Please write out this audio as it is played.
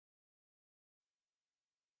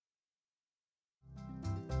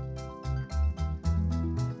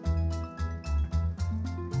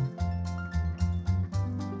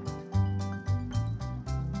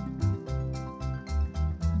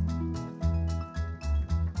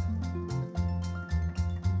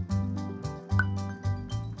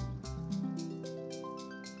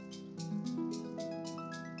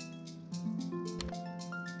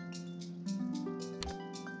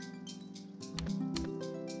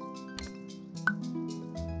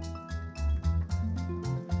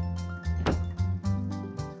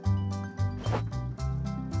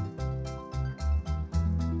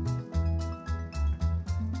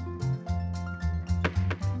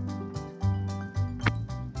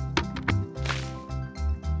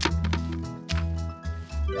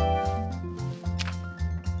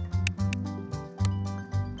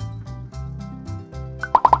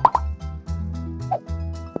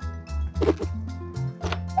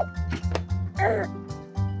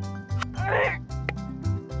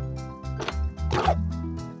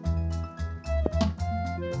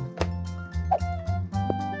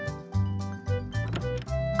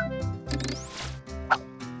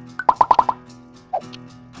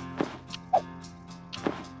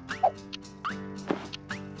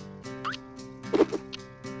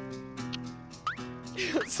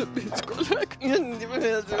Sabes, colega? De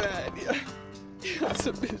verdade.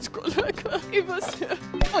 Sabes, colega? E você?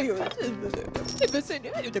 Ai, e você,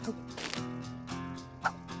 né?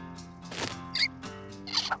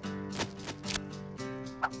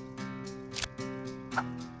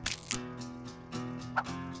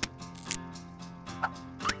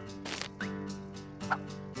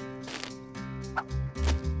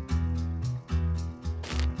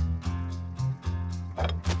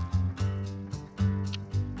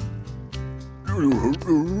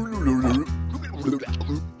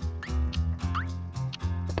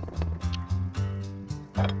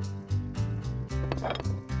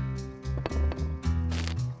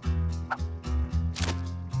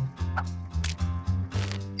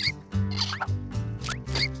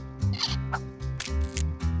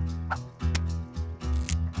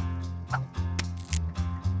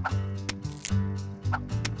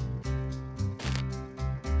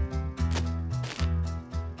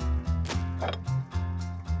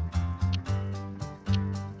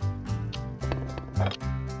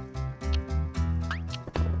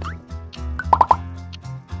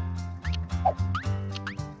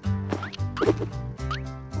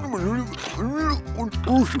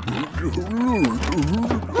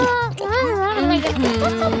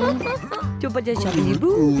 Coba dia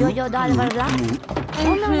Bubbu, yo dah lepas.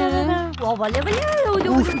 Oh boleh.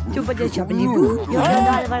 Coba dia Bubbu, yo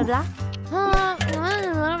dah lepas.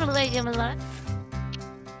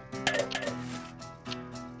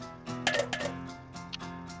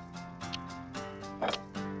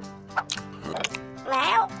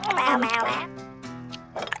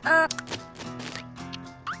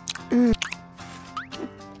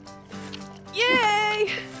 Yay!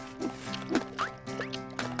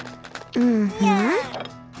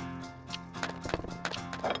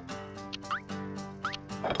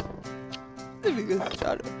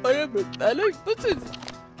 Olha, ela é você.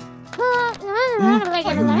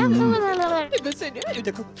 E você, né? Eu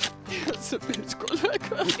sabes,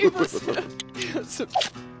 colega? E você?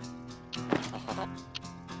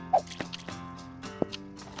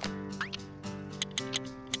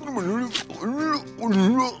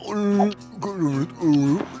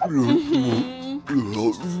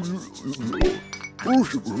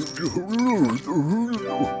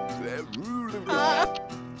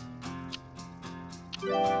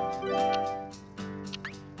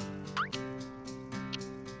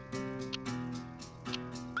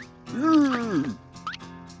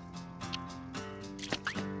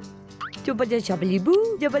 Coba dia Bubbu,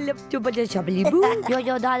 coba dia Bubbu,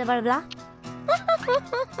 yo dah lepas.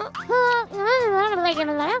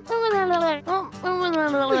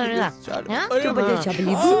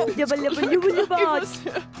 Coba dia Bubbu, lepas.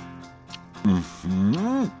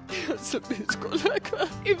 Sabes, colega?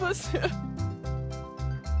 E você?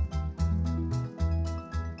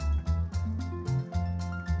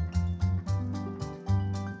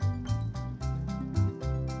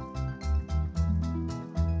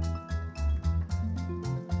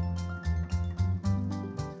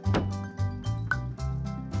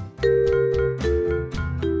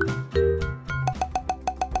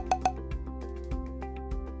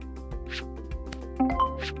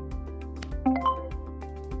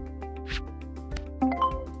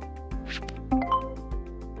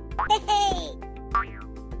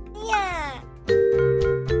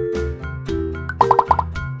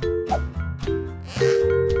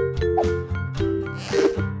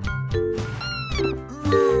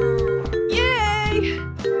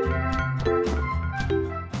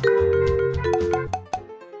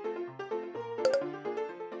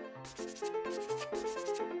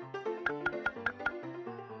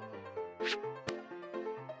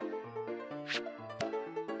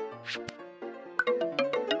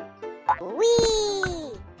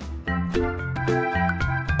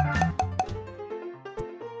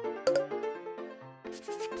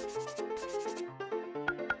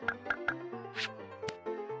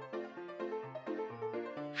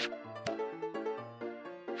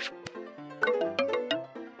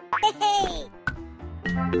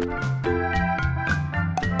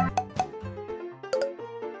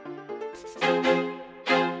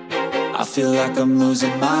 I feel like I'm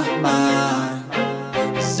losing my mind.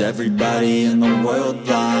 Is everybody in the world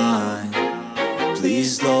blind?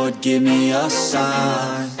 Please, Lord, give me a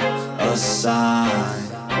sign, a sign.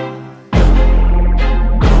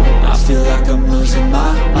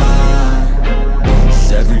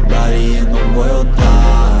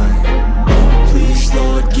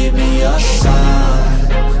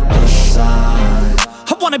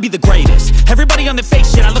 greatest. Everybody on the fake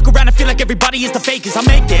shit, I look around and feel like everybody is the fakest. I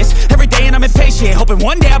make this every day and I'm impatient, hoping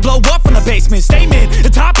one day I blow up from the basement. Statement, the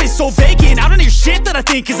top is so vacant, I don't hear shit that I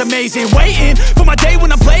think is amazing. Waiting for my day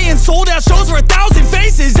when I'm playing sold out shows for 1,000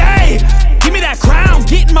 faces. Hey, give me that crown,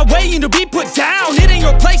 get in my way and to be put down. It ain't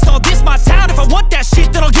your place, all this my town. If I want that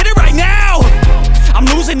shit, then I'll get it right now. I'm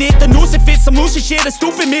losing it, the noose it fits, I'm losing shit. A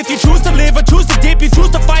stupid myth, you choose to live or choose to dip. You choose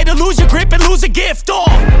to fight or lose your grip and lose a gift.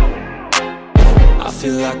 I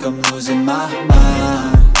feel like I'm losing my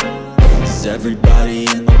mind. Is everybody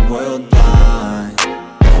in the world blind?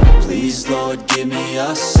 Please, Lord, give me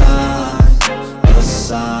a sign, a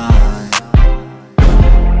sign.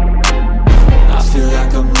 I feel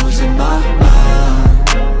like I'm losing my mind.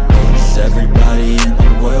 Is everybody in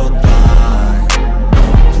the world blind?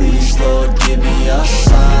 Please, Lord, give me a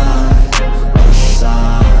sign, a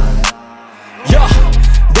sign. Yeah.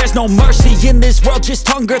 There's no mercy in this world, just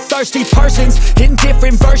hunger-thirsty persons in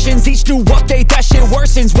different versions. Each new update, that shit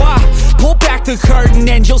worsens. Why? Pull back the curtain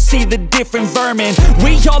and you'll see the different vermin.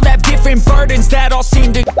 We all have different burdens that all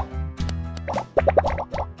seem to...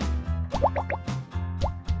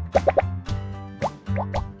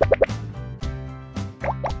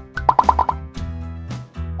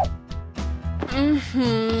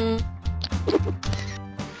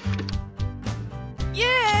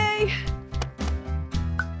 Yay!